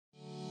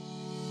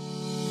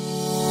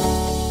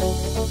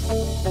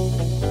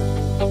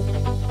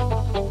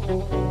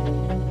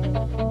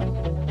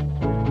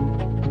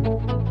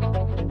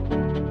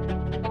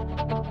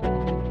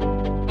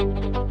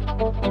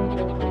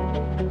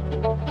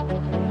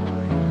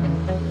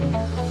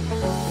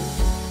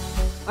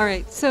All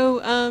right,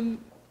 so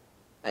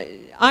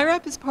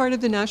IRAP is part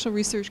of the National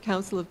Research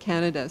Council of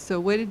Canada. So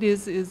what it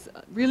is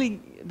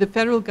really the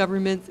federal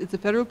government, it's a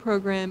federal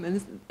program, and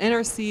this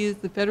NRC is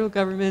the federal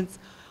government's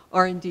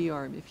R&D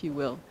arm, if you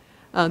will.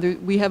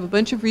 We have a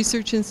bunch of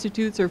research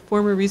institutes or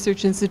former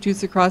research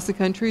institutes across the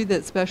country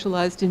that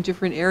specialized in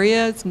different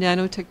areas: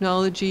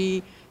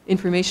 nanotechnology,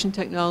 information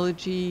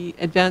technology,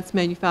 advanced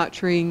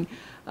manufacturing,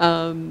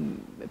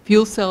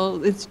 fuel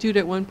cell institute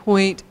at one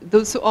point.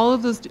 So all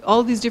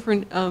of these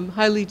different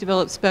highly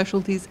developed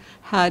specialties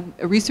had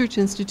research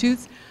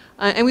institutes,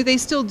 and they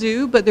still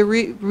do, but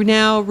they're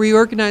now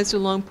reorganized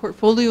along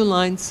portfolio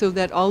lines so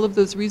that all of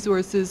those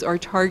resources are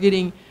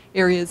targeting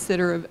areas that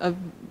are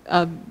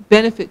of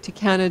benefit to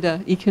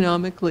Canada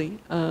economically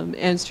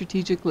and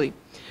strategically.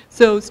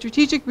 So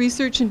strategic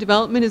research and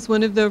development is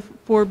one of the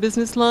 4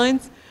 business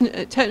lines.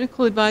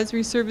 Technical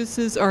advisory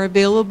services are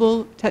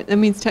available. That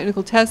means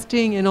technical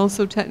testing and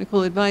also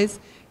technical advice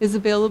is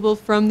available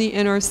from the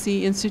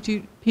NRC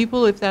Institute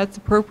people if that's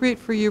appropriate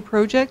for your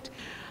project.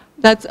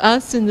 That's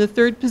us in the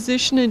 3rd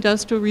position,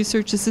 Industrial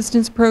Research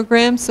Assistance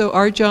Program. So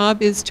our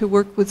job is to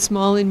work with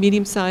small and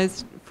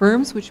medium-sized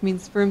firms, which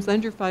means firms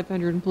under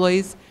 500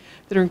 employees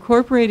that are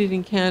incorporated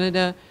in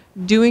Canada,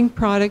 doing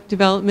product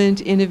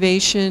development,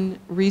 innovation,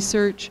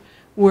 research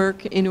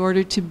work in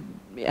order to,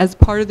 as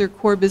part of their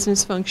core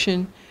business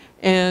function,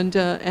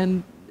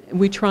 and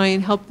we try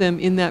and help them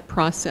in that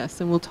process,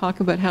 and we'll talk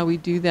about how we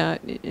do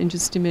that in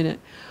just a minute.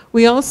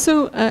 We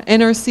also,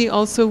 NRC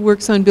also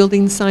works on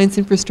building science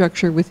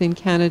infrastructure within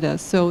Canada,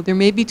 so there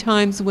may be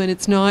times when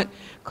it's not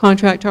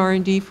contract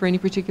R&D for any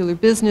particular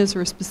business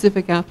or a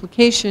specific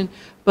application,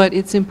 but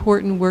it's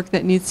important work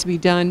that needs to be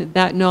done.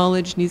 That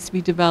knowledge needs to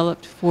be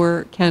developed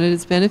for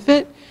Canada's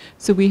benefit,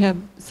 so we have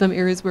some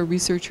areas where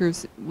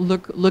researchers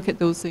look at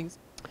those things.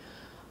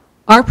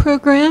 Our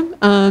program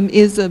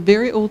is a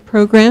very old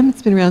program.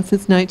 It's been around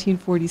since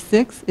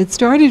 1946. It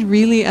started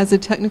really as a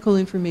technical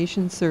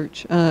information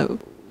search.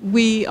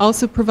 We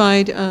also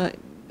provide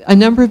a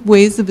number of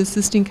ways of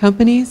assisting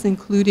companies,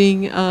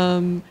 including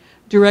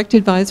direct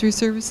advisory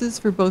services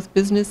for both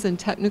business and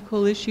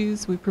technical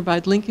issues. We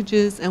provide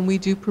linkages, and we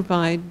do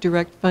provide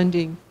direct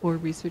funding for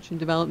research and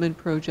development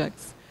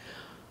projects.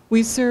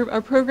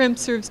 Our program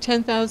serves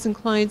 10,000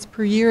 clients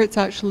per year. It's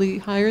actually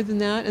higher than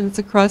that, and it's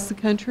across the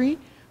country.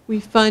 We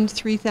fund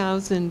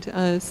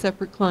 3,000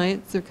 separate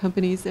clients or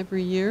companies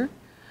every year.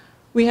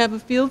 We have a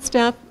field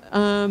staff.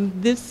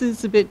 This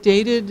is a bit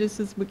dated. This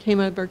is what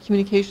came out of our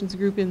communications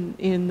group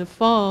in the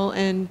fall,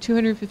 and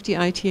 250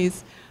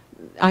 ITAs.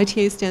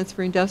 ITA stands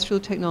for Industrial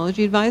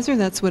Technology Advisor.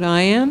 That's what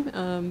I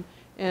am.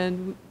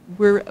 And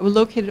we're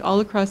located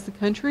all across the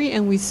country,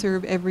 and we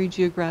serve every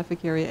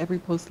geographic area. Every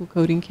postal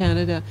code in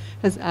Canada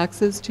has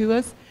access to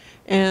us.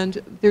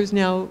 And there's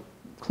now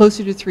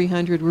closer to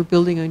 300. We're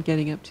building on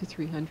getting up to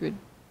 300.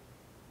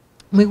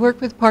 We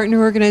work with partner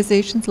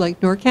organizations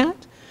like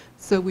NORCAT.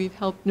 So we've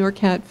helped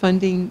NORCAT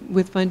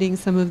funding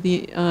some of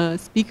the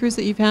speakers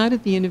that you've had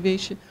at the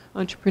Innovation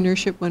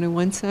Entrepreneurship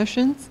 101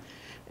 sessions.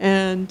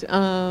 And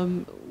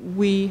of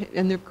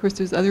course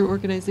there's other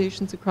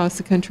organizations across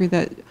the country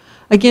that,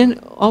 again,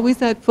 always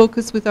that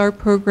focus with our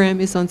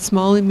program is on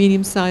small and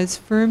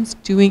medium-sized firms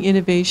doing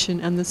innovation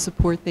and the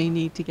support they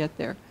need to get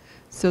there.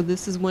 So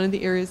this is one of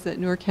the areas that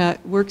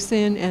NORCAT works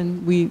in,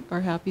 and we are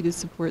happy to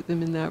support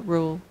them in that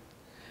role.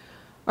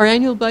 Our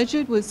annual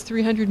budget was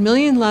 $300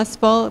 million last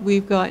fall.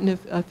 We've gotten a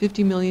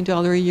 $50 million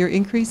a year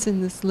increase in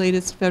this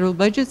latest federal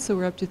budget, so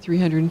we're up to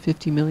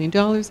 $350 million.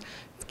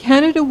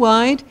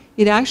 Canada-wide,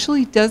 it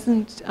actually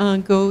doesn't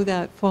go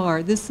that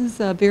far. This is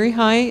a very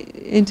high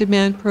in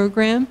demand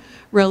program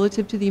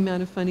relative to the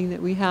amount of funding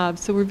that we have.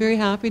 So we're very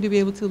happy to be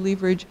able to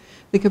leverage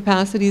the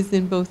capacities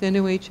in both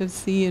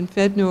NOHFC and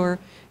FedNor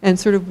and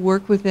sort of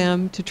work with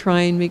them to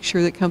try and make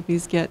sure that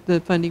companies get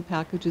the funding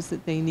packages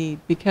that they need,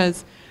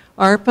 because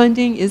our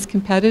funding is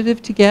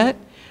competitive to get,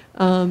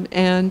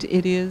 and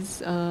it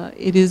is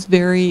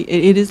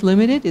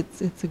limited.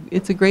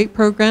 It's a great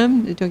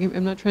program.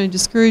 I'm not trying to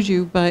discourage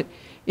you, but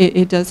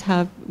there's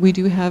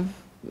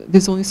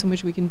only so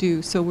much we can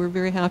do. So we're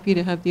very happy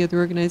to have the other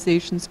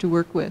organizations to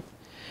work with.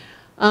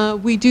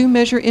 We do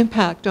measure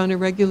impact on a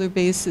regular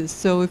basis.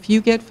 So if you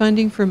get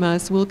funding from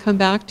us, we'll come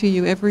back to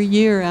you every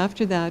year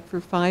after that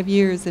for 5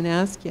 years and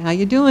ask you, how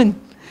you doing?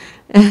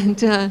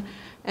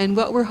 And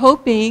what we're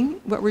hoping,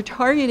 what we're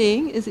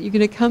targeting, is that you're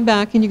going to come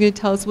back and you're going to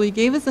tell us, well, you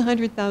gave us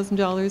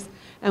 $100,000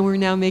 and we're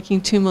now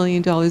making $2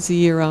 million a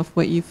year off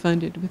what you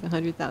funded with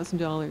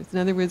 $100,000. In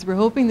other words, we're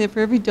hoping that for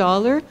every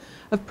dollar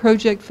of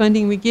project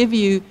funding we give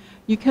you,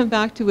 you come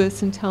back to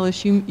us and tell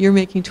us you're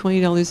making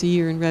 $20 a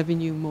year in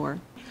revenue more.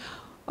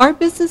 Our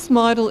business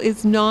model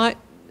is not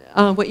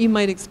what you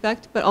might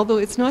expect, but although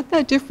it's not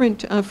that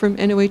different from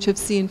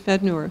NOHFC and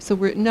FedNor, so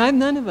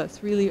none of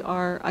us really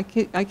are, I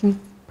can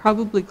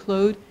probably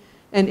Claude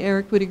and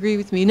Eric would agree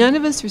with me, none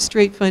of us are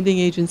straight funding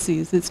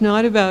agencies. It's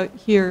not about,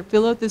 here,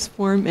 fill out this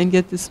form and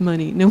get this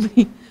money.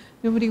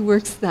 Nobody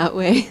works that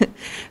way.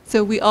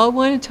 So we all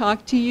want to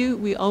talk to you.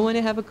 We all want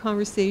to have a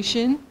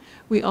conversation.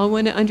 We all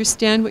want to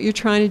understand what you're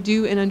trying to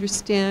do and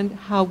understand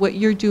how what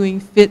you're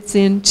doing fits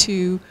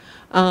into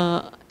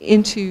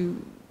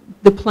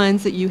the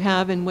plans that you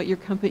have and what your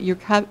company,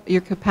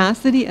 your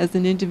capacity as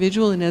an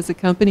individual and as a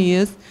company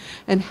is,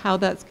 and how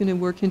that's going to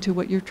work into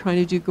what you're trying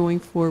to do going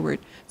forward.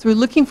 So we're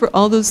looking for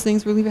all those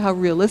things. We're looking for how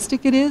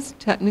realistic it is,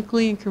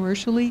 technically and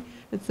commercially,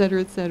 et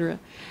cetera, et cetera.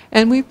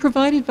 And we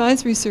provide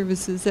advisory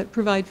services that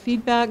provide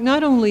feedback,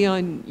 not only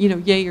on, you know,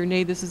 yay or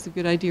nay, this is a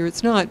good idea or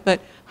it's not, but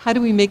how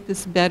do we make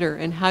this better,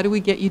 and how do we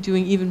get you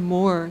doing even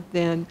more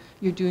than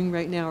you're doing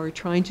right now or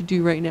trying to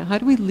do right now? How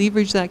do we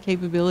leverage that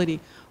capability?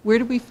 Where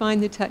do we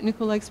find the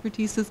technical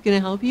expertise that's going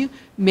to help you?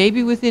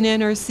 Maybe within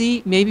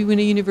NRC, maybe within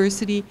a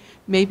university,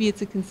 maybe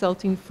it's a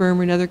consulting firm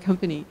or another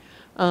company.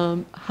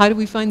 How do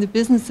we find the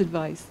business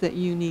advice that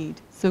you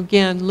need? So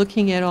again,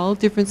 looking at all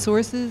different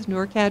sources,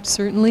 NORCAT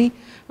certainly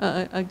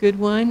a good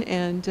one,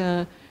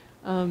 and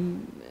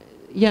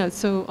yeah,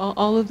 so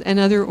all of, and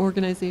other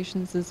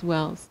organizations as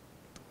well.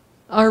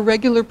 Our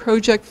regular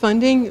project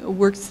funding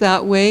works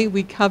that way.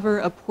 We cover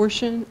a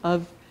portion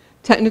of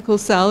technical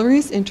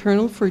salaries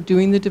internal for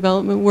doing the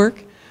development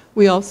work.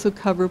 We also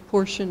cover a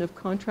portion of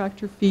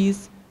contractor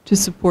fees to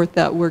support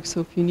that work.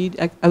 So if you need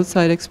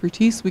outside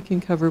expertise, we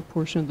can cover a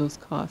portion of those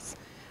costs.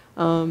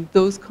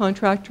 Those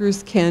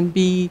contractors can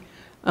be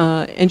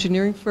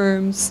engineering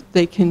firms,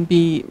 they can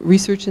be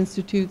research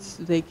institutes,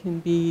 they can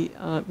be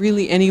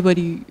really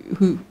anybody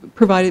who,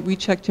 provided we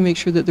check to make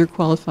sure that they're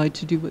qualified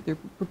to do what they're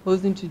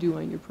proposing to do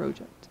on your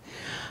project.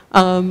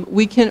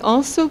 We can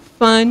also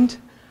fund,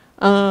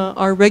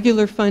 our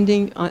regular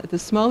funding at the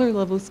smaller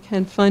levels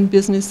can fund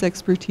business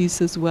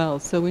expertise as well.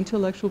 So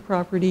intellectual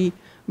property,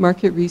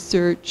 market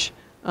research,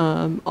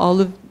 all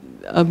of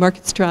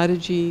market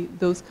strategy,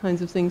 those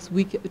kinds of things,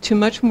 to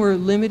much more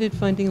limited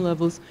funding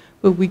levels,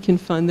 but we can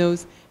fund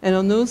those. And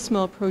on those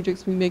small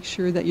projects, we make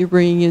sure that you're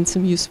bringing in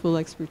some useful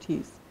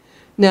expertise.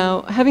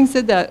 Now, having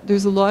said that,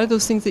 there's a lot of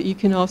those things that you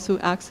can also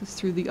access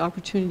through the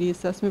Opportunity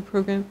Assessment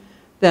Program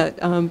that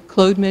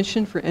Claude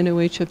mentioned for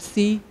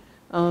NOHFC.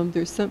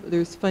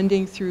 There's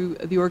funding through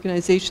the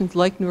organizations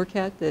like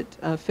NORCAT that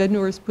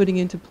FedNor is putting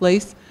into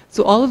place.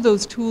 So all of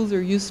those tools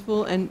are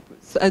useful, and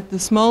at the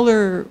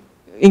smaller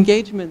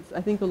engagements, I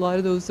think a lot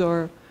of those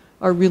are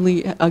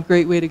really a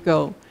great way to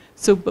go.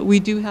 So, but we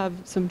do have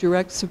some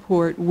direct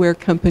support where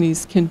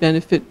companies can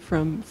benefit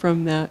from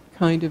that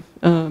kind of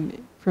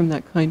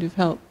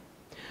help.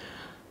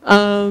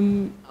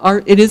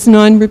 It is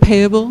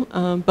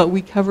non-repayable, but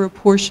we cover a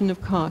portion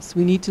of costs.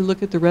 We need to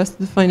look at the rest of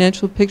the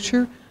financial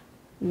picture.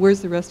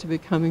 Where's the rest of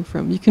it coming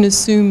from? You can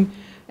assume,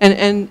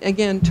 and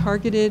again,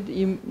 targeted,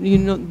 you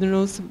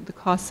know the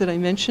costs that I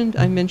mentioned.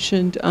 I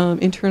mentioned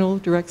internal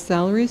direct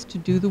salaries to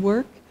do the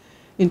work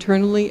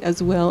internally,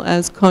 as well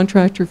as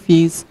contractor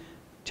fees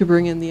to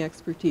bring in the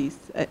expertise,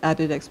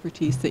 added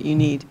expertise that you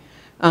need.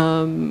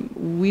 So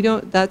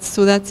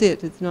that's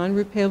it. It's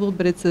non-repayable,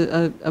 but it's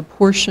a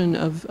portion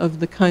of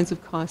the kinds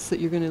of costs that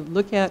you're going to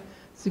look at.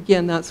 So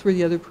again, that's where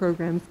the other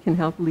programs can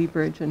help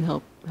leverage and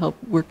help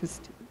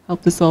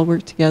this all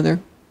work together.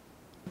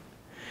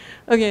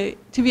 Okay,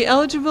 to be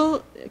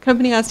eligible, a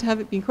company has to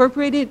have it be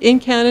incorporated in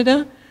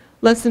Canada,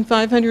 less than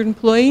 500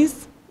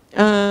 employees,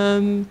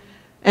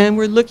 and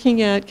we're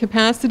looking at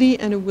capacity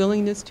and a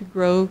willingness to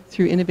grow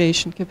through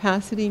innovation.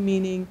 Capacity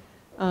meaning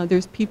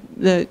there's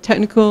the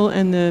technical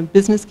and the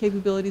business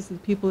capabilities of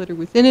the people that are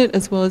within it,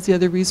 as well as the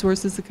other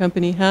resources the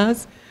company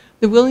has.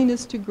 The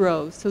willingness to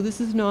grow. So this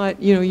is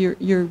not, you know,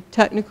 you're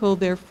technical,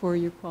 therefore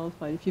you're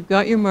qualified. If you've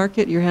got your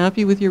market, you're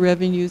happy with your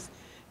revenues,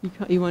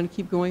 you want to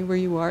keep going where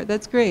you are,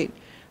 that's great.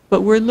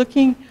 But we're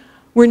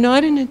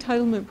not an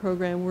entitlement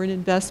program, we're an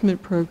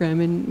investment program,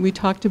 and we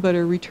talked about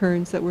our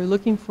returns that we're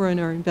looking for in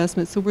our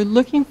investments. So we're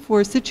looking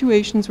for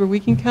situations where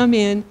we can come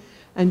in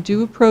and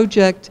do a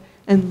project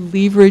and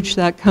leverage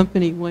that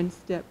company one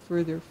step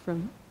further,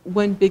 from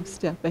one big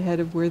step ahead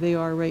of where they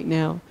are right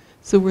now.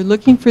 So we're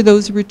looking for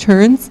those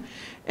returns,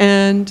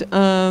 and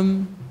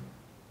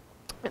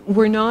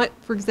we're not,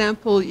 for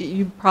example,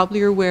 you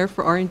probably are aware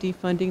for R&D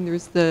funding,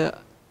 there's the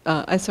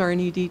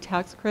SR&ED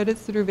tax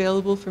credits that are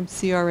available from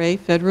CRA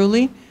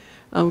federally.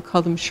 We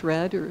call them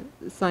SHRED, or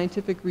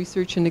Scientific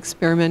Research and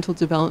Experimental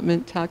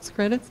Development Tax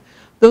Credits.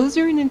 Those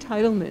are an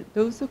entitlement.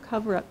 Those will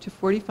cover up to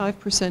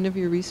 45% of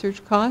your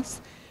research costs,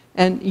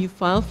 and you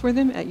file for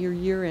them at your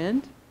year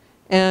end.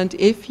 And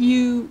if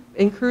you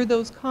incur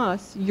those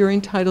costs, you're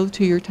entitled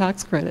to your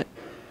tax credit.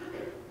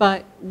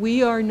 But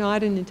we are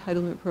not an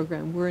entitlement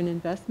program. We're an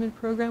investment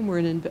program.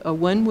 We're a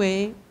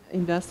one-way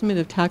investment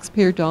of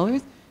taxpayer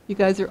dollars. You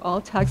guys are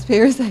all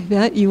taxpayers, I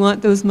bet. You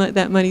want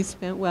that money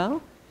spent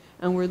well.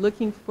 And we're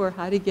looking for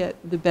how to get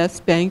the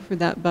best bang for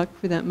that buck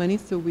for that money.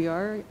 So we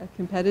are a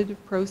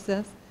competitive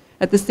process.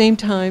 At the same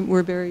time,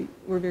 we're very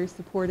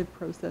supportive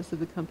process of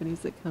the companies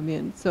that come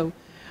in. So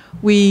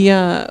we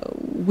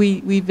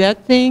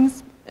vet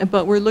things,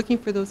 but we're looking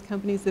for those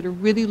companies that are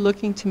really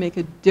looking to make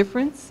a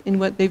difference in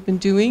what they've been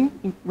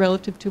doing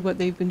relative to what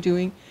they've been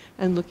doing,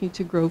 and looking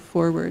to grow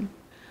forward.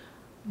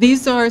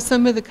 These are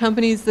some of the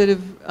companies that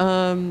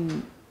have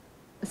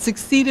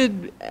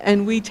succeeded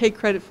and we take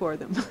credit for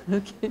them.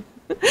 Okay.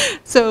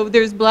 So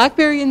there's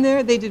BlackBerry in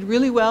there. They did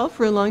really well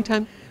for a long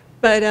time.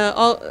 But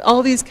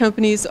all these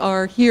companies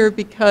are here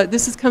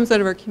because comes out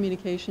of our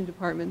communication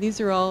department. These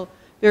are all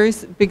very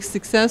big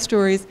success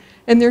stories.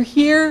 And they're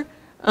here.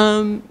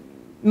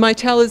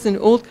 Mitel is an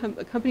old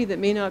company that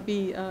may not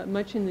be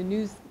much in the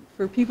news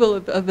for people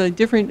of a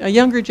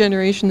younger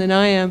generation than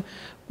I am.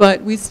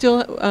 But we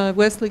still,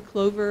 Wesley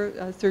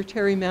Clover, Sir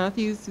Terry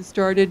Matthews, who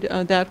started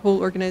that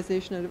whole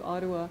organization out of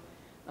Ottawa,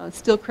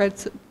 still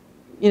credits a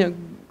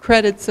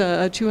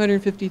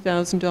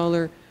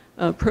 $250,000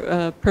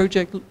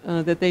 project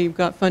that they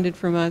got funded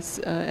from us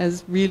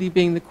as really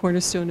being the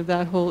cornerstone of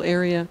that whole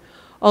area.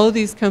 All of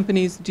these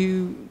companies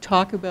do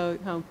talk about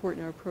how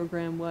important our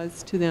program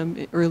was to them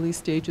in early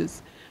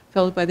stages. A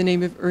fellow by the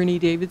name of Ernie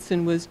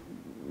Davidson was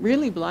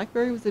really,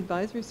 BlackBerry was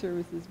advisory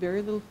services,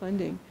 very little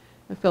funding.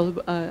 A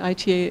fellow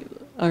ITA,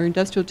 our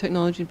industrial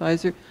technology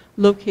advisor,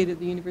 located at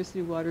the University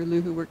of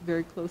Waterloo, who worked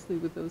very closely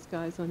with those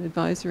guys on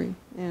advisory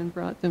and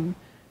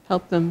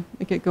helped them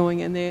get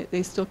going, and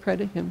they still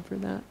credit him for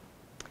that.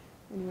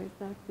 Anyways,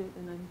 that's it,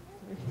 and I'm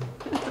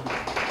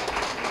sorry.